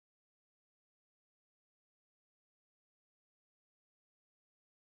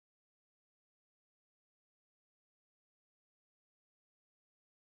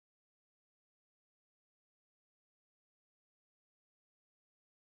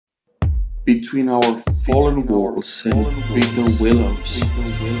Between our fallen walls and bitter willows,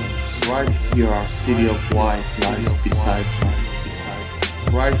 right here our city of white lies beside me.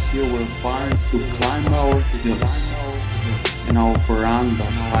 Right here where vines do climb our hills, and our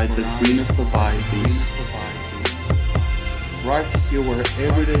verandas hide the greenest of ivies. Right here where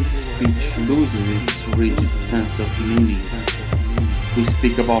everyday speech loses its rigid sense of meaning. We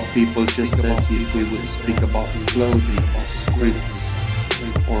speak about people just as if we would speak about clothing or scripts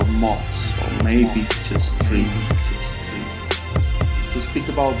or moths or maybe just dreams. We speak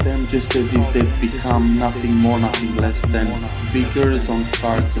about them just as if they'd become nothing more, nothing less than figures on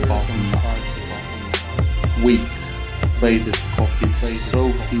cards about nothing. Weak, faded copies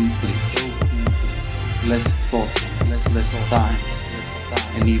soaked in bleach. Less thought, less time,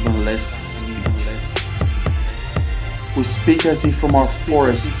 and even less speech. We speak as if from our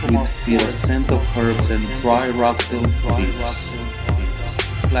forest we'd feel a scent of herbs and dry rustled leaves.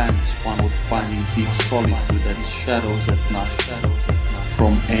 Plants one would find in deep solitude as shadows at night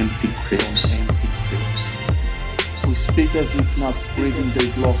from empty crypts. We speak as if not breathing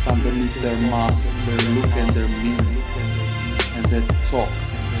they'd lost underneath their mask, their look and their meaning, and their talk,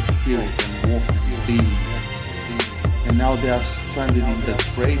 spirit and walk and being. And now they are stranded in the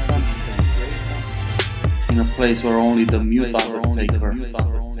fragrance, in a place where only the mute undertaker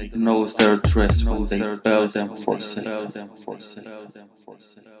knows their address when they bell them for sale.